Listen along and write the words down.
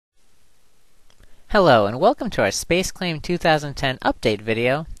Hello and welcome to our SpaceClaim 2010 update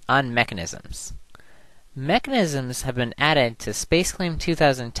video on mechanisms. Mechanisms have been added to SpaceClaim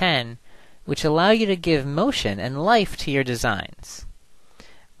 2010 which allow you to give motion and life to your designs.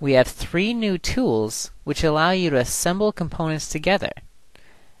 We have 3 new tools which allow you to assemble components together.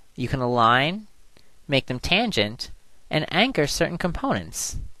 You can align, make them tangent, and anchor certain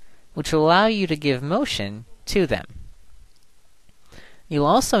components, which will allow you to give motion to them. You'll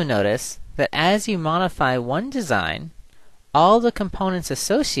also notice that as you modify one design, all the components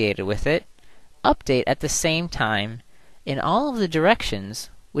associated with it update at the same time in all of the directions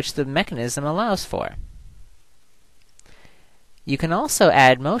which the mechanism allows for. You can also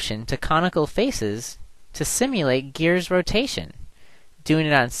add motion to conical faces to simulate gears rotation, doing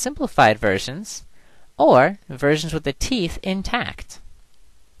it on simplified versions or versions with the teeth intact.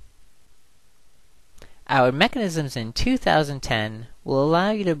 Our mechanisms in 2010 will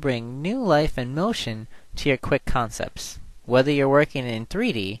allow you to bring new life and motion to your quick concepts, whether you're working in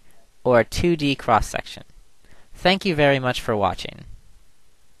 3D or a 2D cross-section. Thank you very much for watching.